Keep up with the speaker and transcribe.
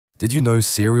Did you know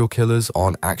serial killers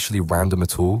aren't actually random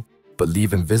at all, but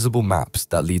leave invisible maps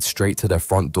that lead straight to their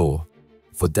front door?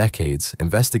 For decades,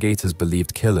 investigators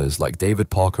believed killers like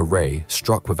David Parker Ray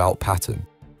struck without pattern.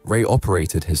 Ray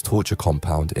operated his torture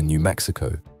compound in New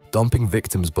Mexico, dumping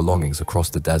victims' belongings across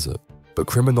the desert. But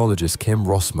criminologist Kim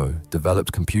Rossmo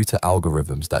developed computer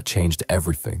algorithms that changed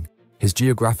everything. His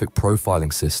geographic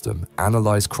profiling system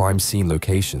analyzed crime scene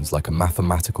locations like a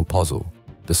mathematical puzzle.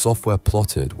 The software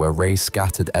plotted where Ray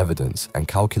scattered evidence and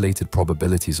calculated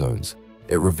probability zones.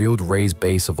 It revealed Ray's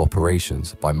base of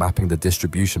operations by mapping the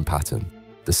distribution pattern.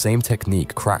 The same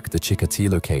technique cracked the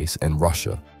Chikatilo case in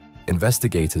Russia.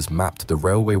 Investigators mapped the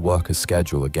railway workers'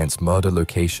 schedule against murder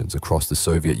locations across the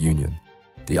Soviet Union.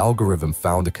 The algorithm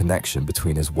found a connection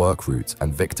between his work routes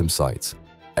and victim sites.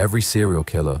 Every serial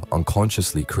killer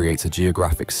unconsciously creates a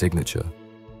geographic signature.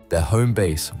 Their home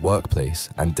base, workplace,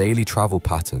 and daily travel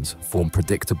patterns form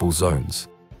predictable zones.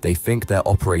 They think they're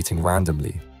operating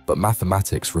randomly, but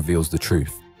mathematics reveals the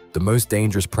truth. The most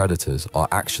dangerous predators are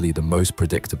actually the most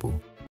predictable.